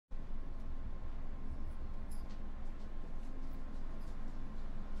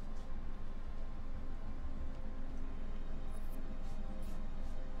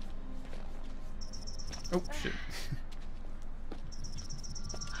Oh, shit.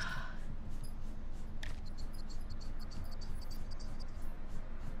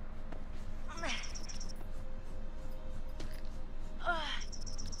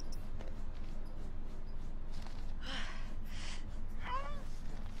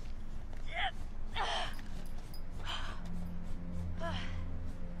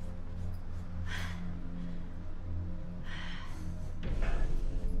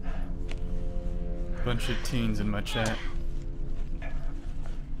 Bunch of teens in my chat.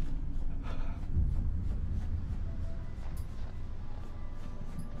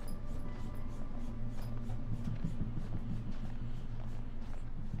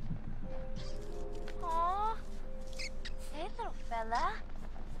 Aw. Hey, little fella.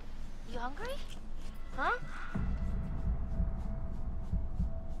 You hungry? Huh?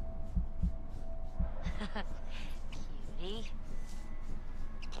 Cutie.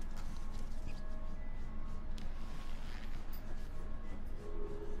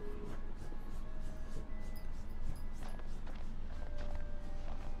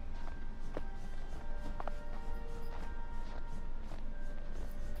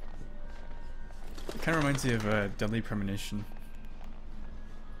 It kind of reminds me of Deadly Premonition.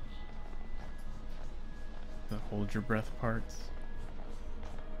 The hold your breath parts.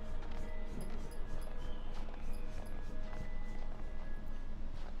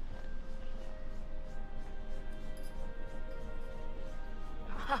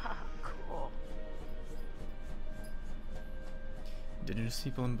 Cool. Indigenous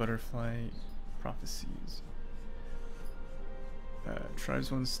people and butterfly prophecies.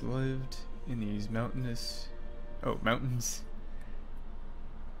 Tribes once lived in these mountains.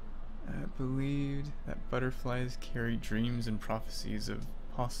 Believed that butterflies carry dreams and prophecies of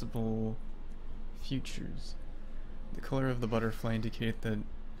possible futures. The color of the butterfly indicated the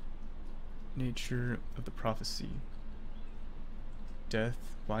nature of the prophecy. Death,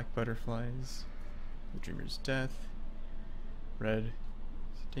 black butterflies, the dreamer's death. Red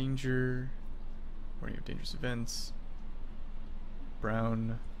is danger, warning of dangerous events.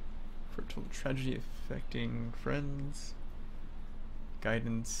 Brown, foretold tragedy affecting friends.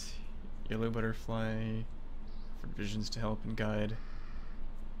 Guidance, yellow butterfly, for visions to help and guide.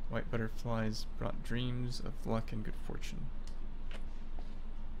 White butterflies brought dreams of luck and good fortune.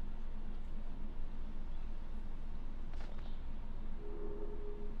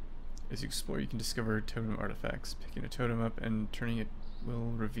 As you explore, you can discover totem artifacts. Picking a totem up and turning it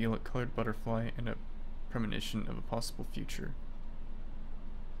will reveal a colored butterfly and a premonition of a possible future.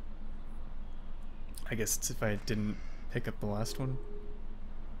 I guess it's if I didn't pick up the last one.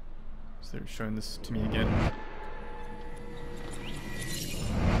 So they're showing this to me again.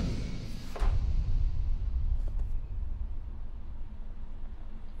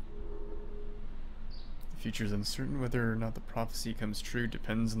 The future is uncertain. Whether or not the prophecy comes true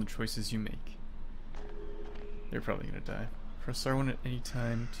depends on the choices you make. They're probably gonna die. Press R1 at any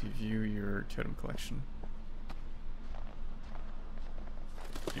time to view your totem collection.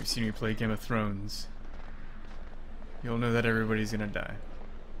 If you've seen me play Game of Thrones, you'll know that everybody's gonna die.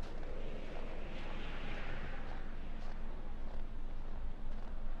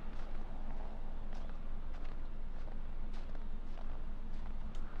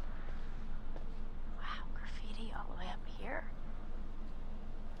 Wow, graffiti all the way up here.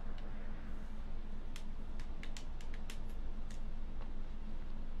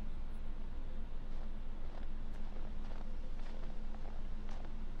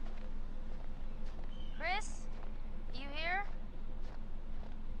 Chris, you here?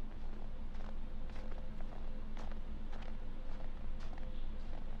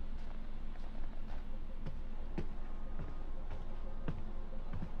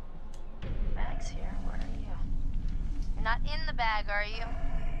 Bag's here. Where are you? You're not in the bag, are you?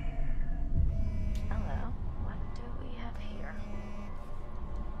 Hello. What do we have here?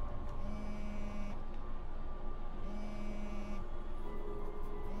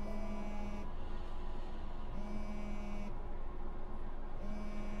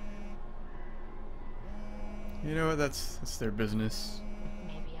 You know what? That's their business.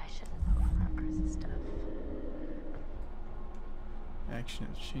 Maybe I shouldn't poke around Chris's stuff. Action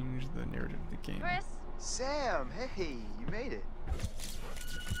has changed the narrative of the game. Chris? Sam, hey, you made it.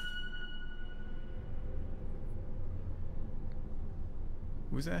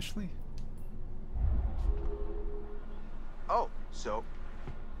 Who's Ashley? Oh, so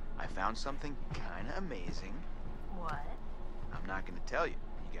I found something kind of amazing. What? I'm not gonna tell you.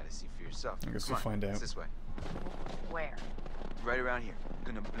 You gotta see for yourself. I guess Come we'll on, find it's out. this way. Where? Right around here.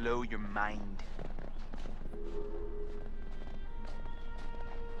 Gonna blow your mind.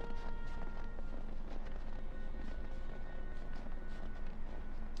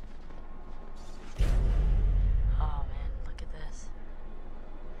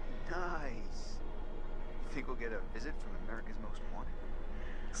 get a visit from America's Most Wanted?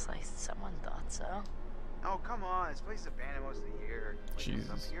 Looks like someone thought so. Oh, come on. This place is abandoned most of the year. Like, Jesus.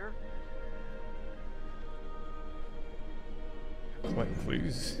 Up here? What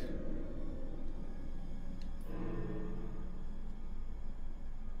clues?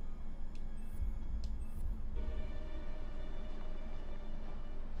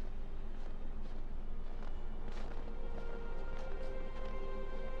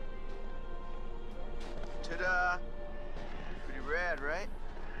 Ta-da! Pretty rad, right?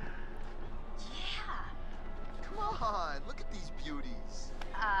 Yeah. Come on, look at these beauties.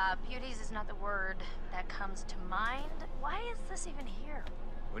 Beauties is not the word that comes to mind. Why is this even here?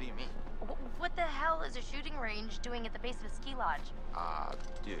 What do you mean? What the hell is a shooting range doing at the base of a ski lodge?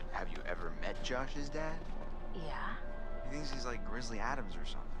 Dude, have you ever met Josh's dad? Yeah? He thinks he's like Grizzly Adams or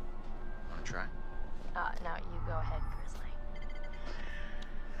something. Wanna try? No, you go ahead, Grizzly.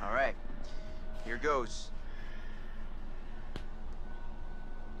 All right, here goes.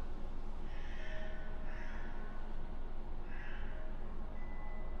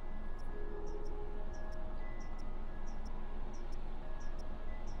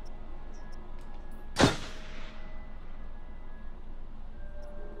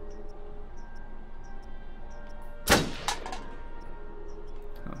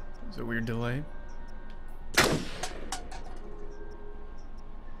 Huh. There's a weird delay.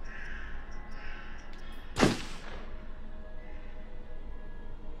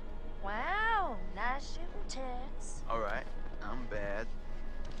 Wow, nice shooting, Tex. All right, I'm bad.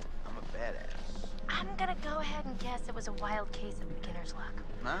 I'm a badass. I'm gonna go ahead and guess it was a wild case of beginner's luck.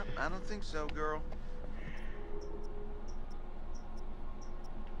 Nah, I don't think so, girl.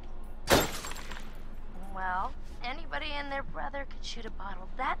 Well, anybody and their brother could shoot a bottle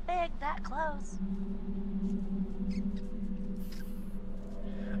that big, that close.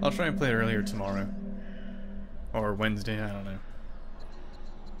 I'll try and play it earlier tomorrow. Or Wednesday, I don't know.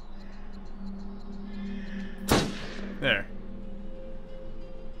 There.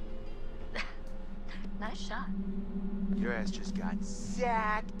 Nice shot. Your ass just got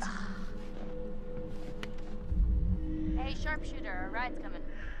sacked. Hey, sharpshooter, a ride's coming.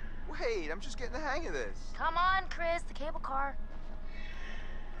 Wait, I'm just getting the hang of this. Come on, Chris, the cable car.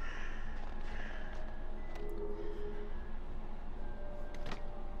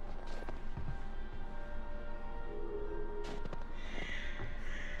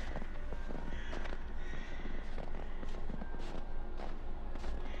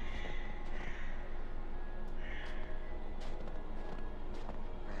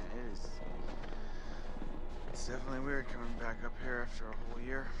 Man, it's definitely weird coming back up here after a whole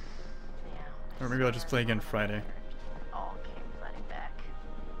year. Yeah. Or maybe I'll just play again Friday. All came flooding back.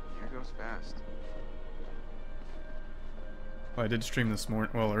 Year goes fast. Well, I did stream this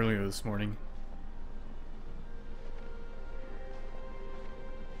morning. Well, earlier this morning.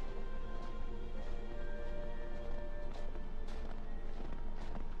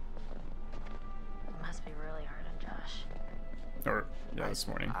 It must be really hard on Josh. Or, yeah, this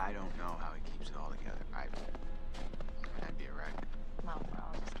morning. I don't know how he keeps it all together. I'd be a wreck. Well, we're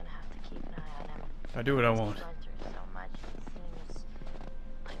all just gonna have to keep an eye on him. I do what I He's want. going through so much. He seems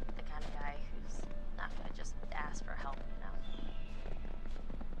like the kind of guy who's not gonna just ask for help, you know?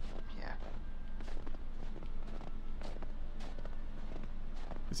 Yeah.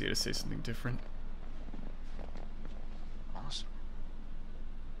 Is he gonna say something different? Awesome.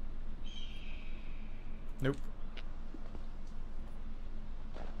 Nope.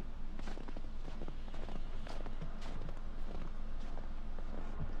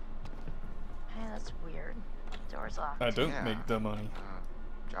 Hey, that's weird. Door's locked. I don't Yeah. make the money,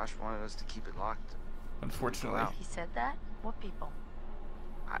 Josh wanted us to keep it locked. unfortunately. Wow. He said that? What people?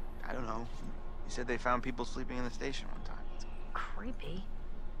 I don't know. He said they found people sleeping in the station one time. Creepy.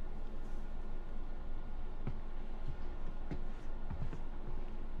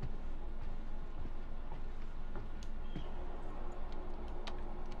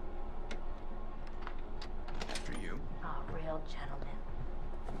 For you. Oh, real gentleman.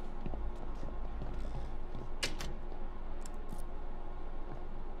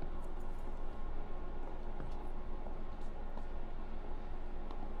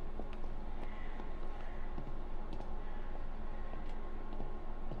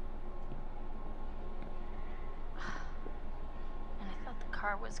 And I thought the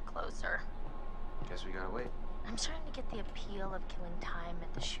car was closer. Guess we gotta wait. I'm starting to get the appeal of killing time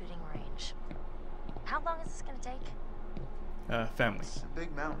at the shooting range. How long is this gonna take? Family. It's a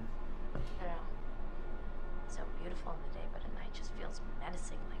big mountain. I don't know. It's so beautiful in the day, but at night just feels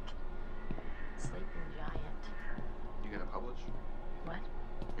menacing, like a sleeping giant. You gonna publish? What?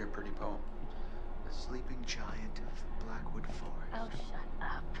 Your pretty poem. the sleeping giant of Blackwood Forest. Oh, shut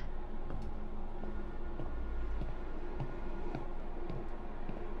up.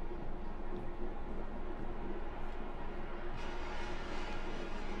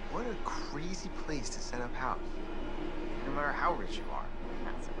 What a crazy place to set up house. No matter how rich you are.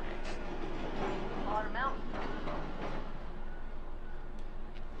 Not so rich. Water Mountain.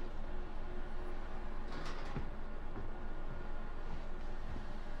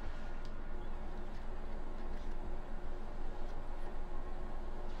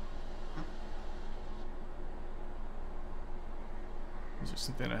 Is there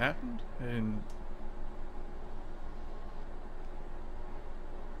something that happened? I didn't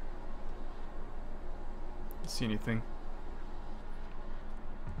see anything.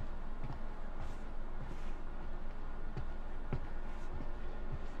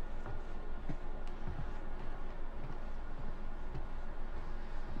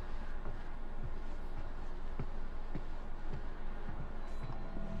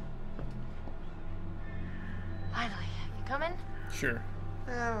 Finally, you coming? Sure.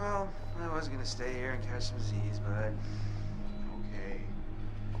 Yeah, well, I was gonna stay here and catch some Z's, but okay.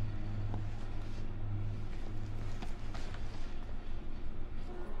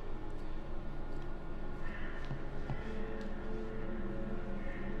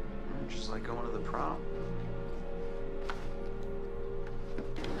 Just like going to the prom.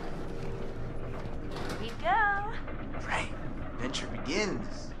 Here we go. Right. Adventure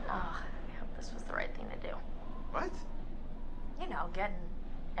begins. Oh, I hope this was the right thing to do. What? You know, getting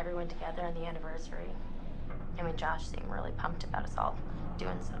everyone together on the anniversary. I mean, Josh seemed really pumped about us all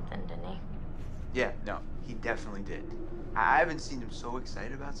doing something, didn't he? Yeah, no, he definitely did. I haven't seen him so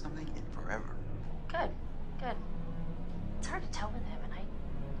excited about something in forever. Good, good. It's hard to tell with him, and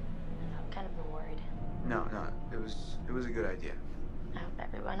I've kind of been worried. No, it was a good idea. I hope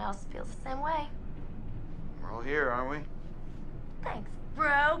everyone else feels the same way. We're all here, aren't we? Thanks,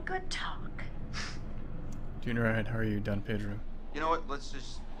 bro. Good talk. Doing alright. How are you, Don Pedro? You know what? Let's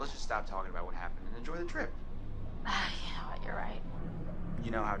just stop talking about what happened and enjoy the trip. You know what? You're right.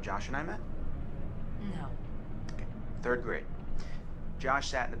 You know how Josh and I met? No. Okay. 3rd grade. Josh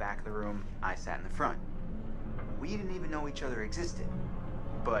sat in the back of the room, I sat in the front. We didn't even know each other existed.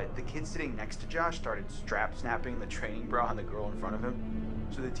 But the kid sitting next to Josh started strap snapping the training bra on the girl in front of him.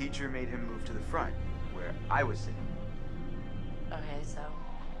 So the teacher made him move to the front, where I was sitting. Okay,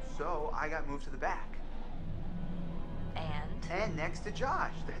 So I got moved to the back. And next to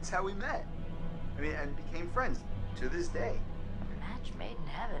Josh. That's how we met. I mean, and became friends to this day. Match made in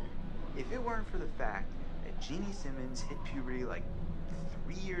heaven. If it weren't for the fact that Jeannie Simmons hit puberty like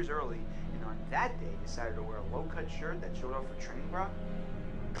 3 years early, and on that day decided to wear a low-cut shirt that showed off her training bra,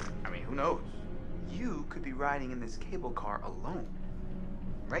 I mean, who knows? You could be riding in this cable car alone.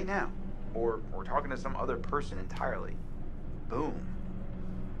 Right now. Or talking to some other person entirely. Boom.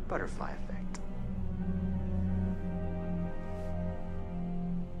 Butterfly effect.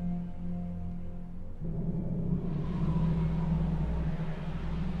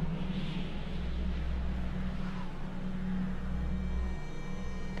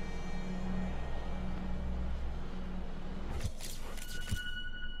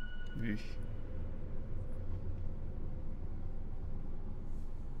 Eesh.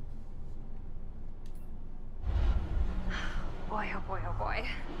 Boy, oh boy, oh boy.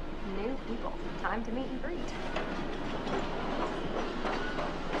 New people. Time to meet and greet.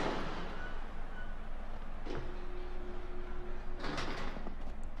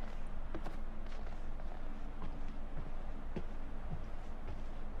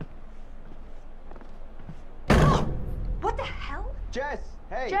 What the hell? Jess,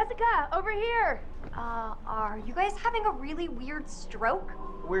 hey! Jessica, over here! Are you guys having a really weird stroke?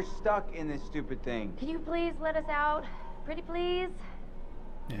 We're stuck in this stupid thing. Can you please let us out? Pretty please?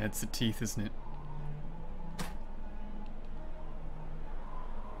 Yeah, it's the teeth, isn't it?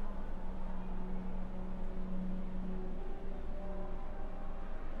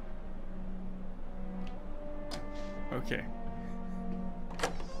 Okay.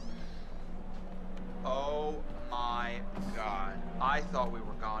 Oh my god. I thought we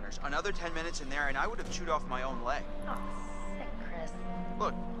were goners. Another 10 minutes in there and I would have chewed off my own leg. Oh, sick, Chris.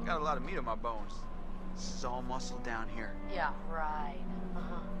 Look, got a lot of meat on my bones. This is all muscle down here. Yeah, right.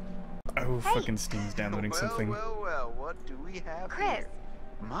 Uh-huh. Oh, fucking Steam's downloading something. Well, what do we have Chris. here?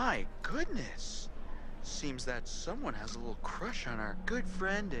 My goodness. Seems that someone has a little crush on our good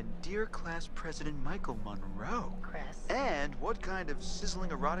friend and dear class president Michael Monroe. Chris. And what kind of sizzling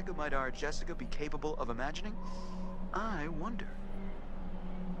erotica might our Jessica be capable of imagining? I wonder.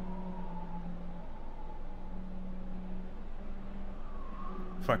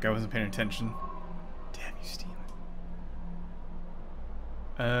 Fuck, I wasn't paying attention. You stealing?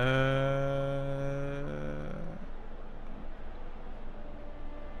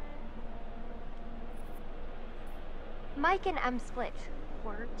 Mike and Em split.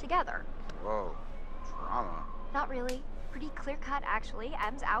 We're together. Whoa, drama. Not really. Pretty clear cut, actually.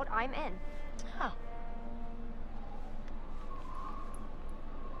 Em's out, I'm in. Oh.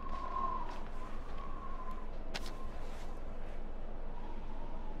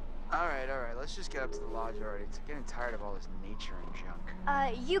 All right, let's just get up to the lodge already. It's getting tired of all this nature and junk.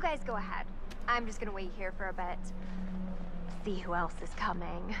 You guys go ahead. I'm just gonna wait here for a bit. See who else is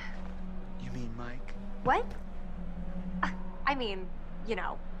coming. You mean Mike? What? I mean, you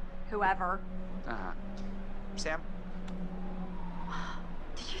know, whoever. Uh-huh. Sam?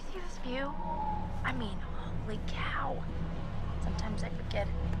 Did you see this view? I mean, holy cow. Sometimes I forget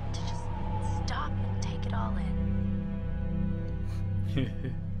to just stop and take it all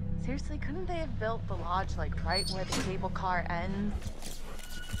in. Seriously, couldn't they have built the lodge like right where the cable car ends?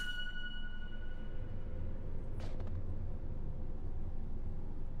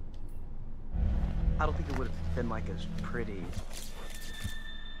 I don't think it would have been like as pretty.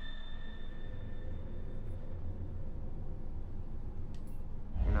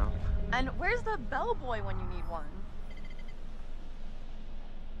 You know? And where's the bellboy when you need one?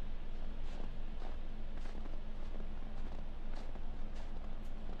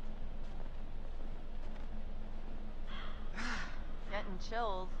 Getting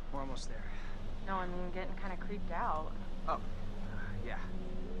chills. We're almost there. No, I mean getting kind of creeped out. Oh, yeah.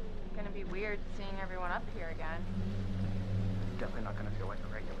 Gonna be weird seeing everyone up here again. Definitely not gonna feel like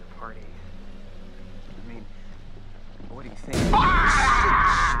a regular party. I mean, what do you think?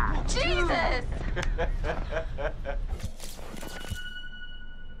 Jesus!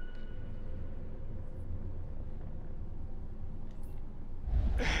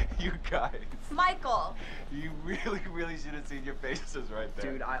 You guys, Michael! you really should have seen your faces right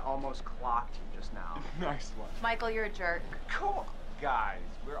there. Dude, I almost clocked you just now. Nice one. Michael, you're a jerk. Come on. Guys,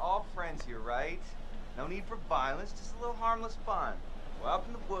 we're all friends here, right? No need for violence, just a little harmless fun. We're up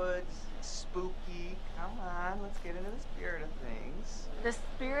in the woods, it's spooky. Come on, let's get into the spirit of things. The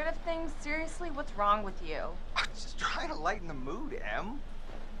spirit of things? Seriously, what's wrong with you? I'm just trying to lighten the mood, Em.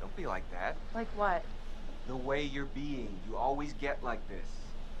 Don't be like that. Like what? The way you're being, you always get like this.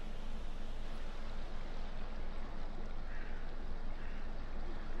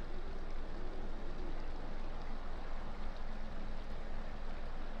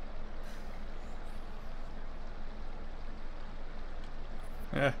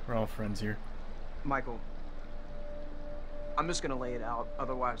 We're all friends here. Michael, I'm just gonna lay it out.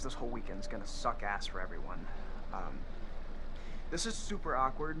 Otherwise, this whole weekend's gonna suck ass for everyone. This is super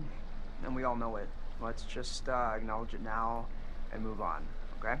awkward, and we all know it. Let's just acknowledge it now and move on,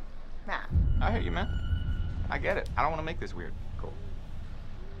 okay? Matt. I hear you, man. I get it. I don't want to make this weird. Cool.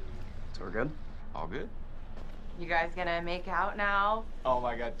 So we're good? All good? You guys gonna make out now? Oh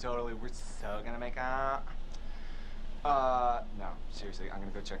my god, totally. We're so gonna make out. No, seriously, I'm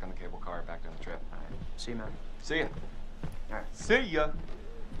gonna go check on the cable car back down the trip. All right. See you, man. See ya. All right. See ya.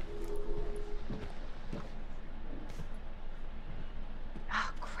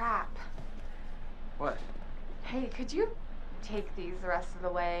 Oh, crap. What? Hey, could you take these the rest of the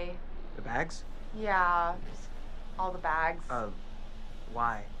way? The bags? Yeah, just all the bags.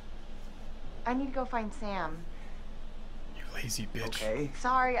 Why? I need to go find Sam. You lazy bitch. Okay.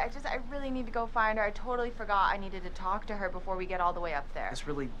 Sorry, I really need to go find her. I totally forgot I needed to talk to her before we get all the way up there. This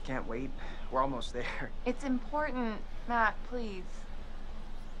really can't wait. We're almost there. It's important, Matt, please.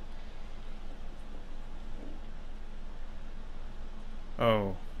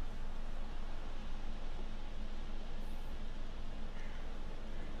 Oh.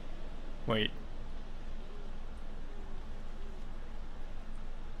 Wait.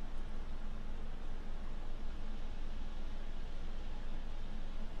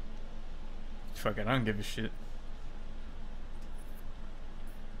 Fuck it, I don't give a shit.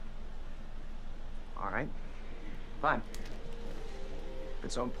 All right. Fine. If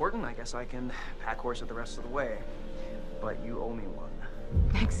it's so important, I guess I can pack horse it the rest of the way. But you owe me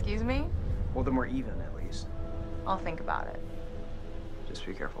one. Excuse me? Well, then we're even, at least. I'll think about it. Just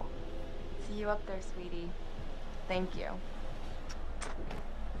be careful. See you up there, sweetie. Thank you.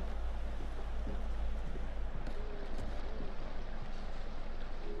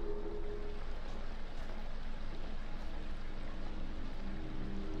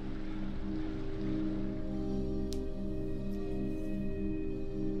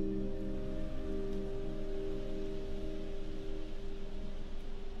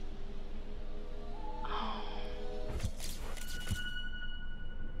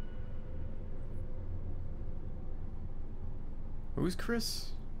 Who's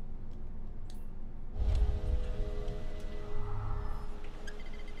Chris?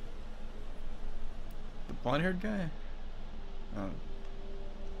 The blonde-haired guy? Oh.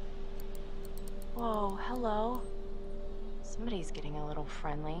 Whoa, hello. Somebody's getting a little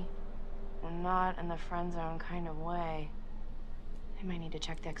friendly. And not in the friend zone kind of way. They might need to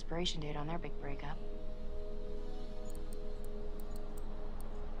check the expiration date on their big breakup.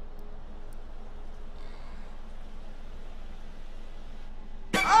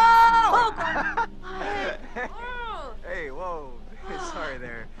 Oh! Oh! Hey, whoa. Sorry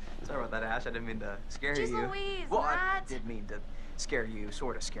there. Sorry about that, Ash. I didn't mean to scare Jeez you. Louise, well, I Matt. did mean to scare you,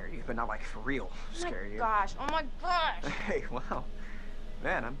 sort of scare you, but not like for real scare you. Oh my gosh. Hey, wow.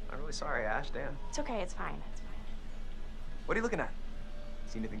 Man, I'm really sorry, Ash. Damn. It's okay, it's fine, it's fine. What are you looking at?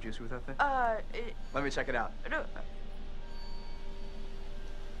 See anything juicy with that thing? Let me check it out.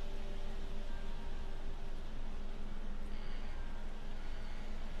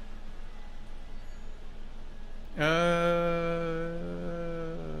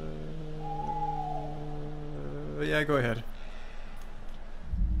 Yeah, go ahead.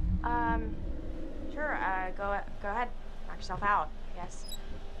 Sure, go ahead. Knock yourself out, I guess.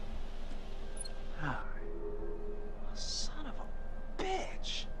 Son of a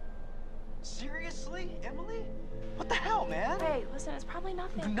bitch. Seriously, Emily? What the hell, man? Hey, listen, it's probably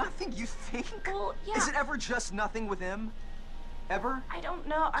nothing. Nothing, you think? Well, yeah. Is it ever just nothing with him? Ever? I don't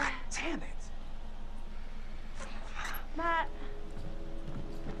know. God damn it. Matt.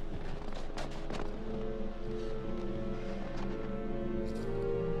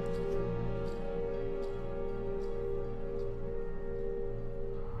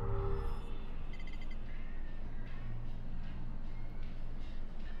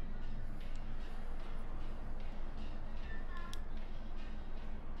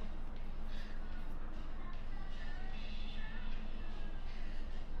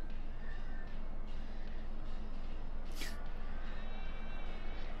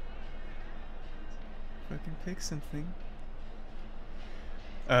 Fucking pick something.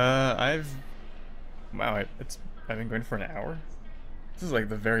 Wow, I've been going for an hour? This is like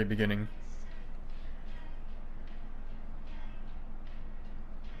the very beginning.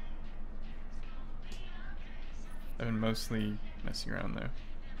 I've been mostly messing around though.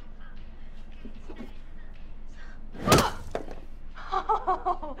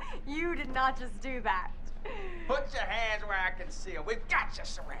 Oh, you did not just do that. Put your hands where I can see them. We've got you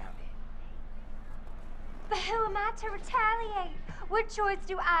surrounded. But who am I to retaliate? What choice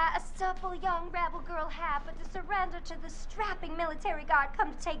do I, a supple young rebel girl, have but to surrender to the strapping military guard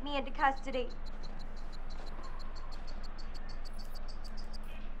come to take me into custody?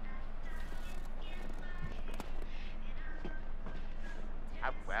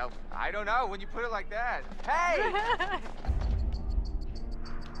 Well, I don't know when you put it like that. Hey!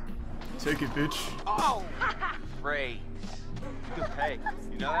 Take it, bitch. Oh! Great. Good pay.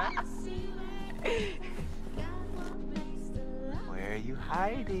 You know that? Where are you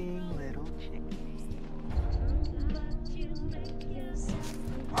hiding, little chicken?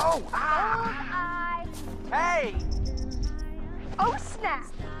 Oh! Ah! Hey! Oh, snap!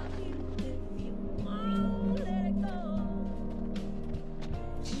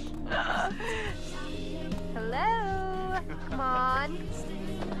 Hello? Come on.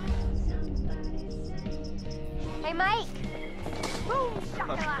 Hey, Mike. Boom,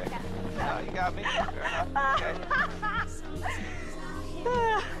 shakalaka. No, you got me. Fair enough. Okay.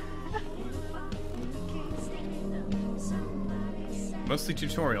 Mostly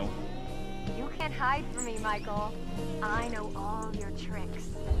tutorial. You can't hide from me, Michael. I know all your tricks.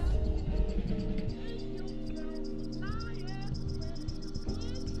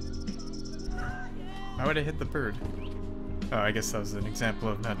 Why would I hit the bird? Oh, I guess that was an example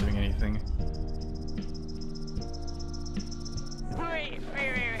of not doing anything. Wait.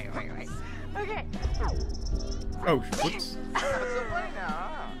 Okay. Oh, whoops. That's so funny now,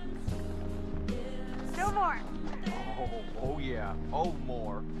 huh? No more. Oh yeah. Oh,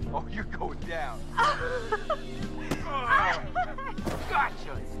 more. Oh, you're going down.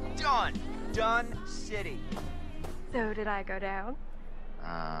 Gotcha. Done. Done city. So did I go down?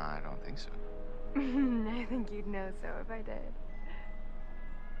 I don't think so. I think you'd know so if I did.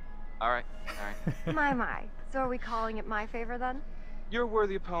 All right. My. So are we calling it my favor then? You're a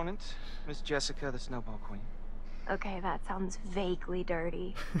worthy opponent, Miss Jessica, the Snowball Queen. Okay, that sounds vaguely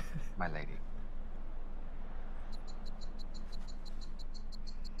dirty. My lady.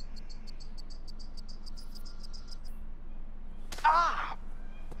 Ah!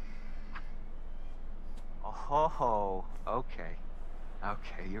 Oh, okay.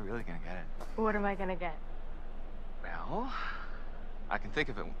 Okay, you're really gonna get it. What am I gonna get? Well, I can think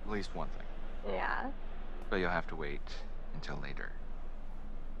of at least one thing. Yeah. But you'll have to wait until later.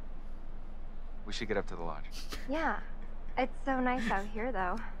 We should get up to the lodge. Yeah. It's so nice out here,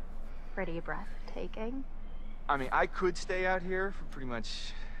 though. Pretty breathtaking. I mean, I could stay out here for pretty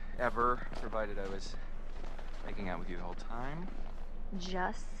much ever, provided I was making out with you the whole time.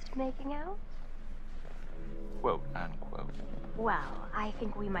 Just making out? Quote, unquote. Well, I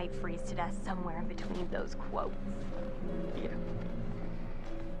think we might freeze to death somewhere in between those quotes. Yeah.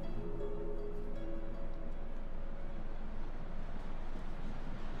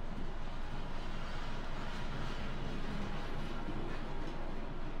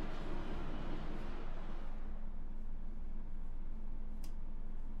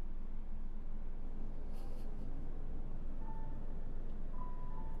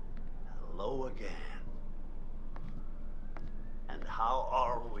 Hello again. And how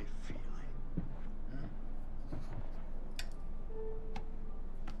are we feeling?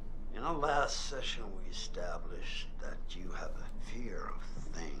 In our last session, we established that you have a fear of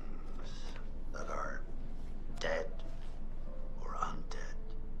things that are dead or undead.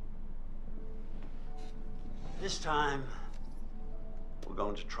 This time, we're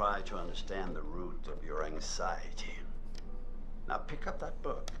going to try to understand the root of your anxiety. Now pick up that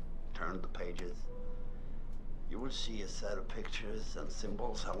book, turn the pages. You will see a set of pictures and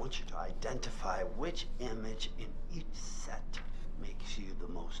symbols. I want you to identify which image in each set makes you the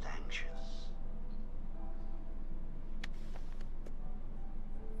most anxious.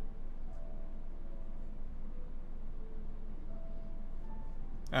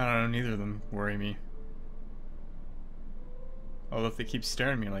 I don't know, neither of them worry me. Although if they keep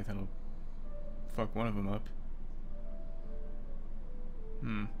staring at me like that, I'll fuck one of them up.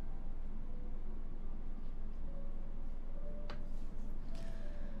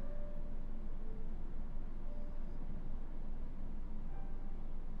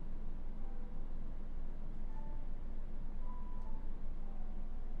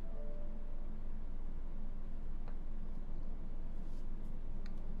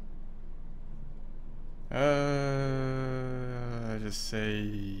 Just say,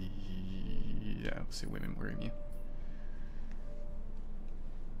 yeah, we'll say women worry me.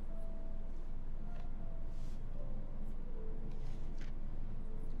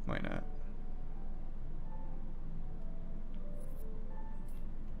 Why not?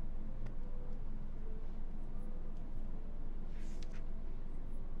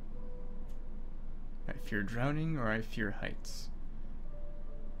 I fear drowning or I fear heights.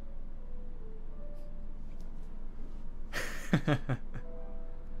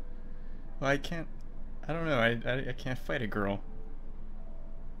 Well, I can't. I don't know. I can't fight a girl.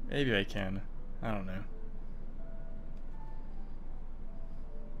 Maybe I can. I don't know.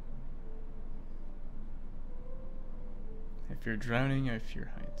 I fear drowning. I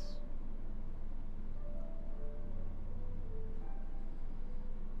fear heights.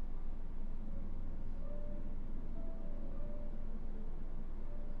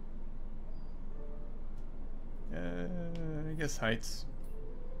 I guess heights.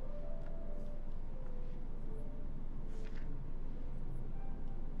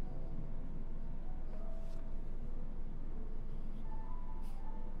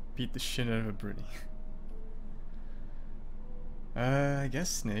 Beat the shit out of a Britty. I guess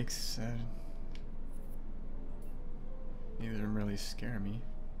snakes. Neither of them really scare me.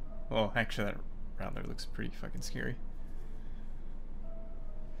 Well, actually, that rattler looks pretty fucking scary.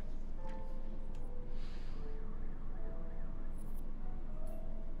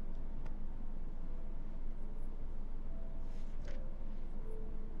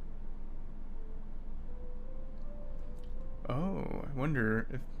 Oh, I wonder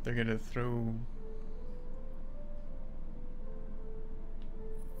if they're gonna throw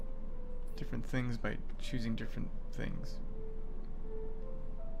different things by choosing different things.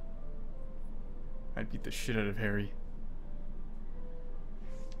 I'd beat the shit out of Harry.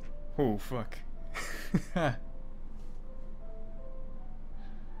 Oh, fuck.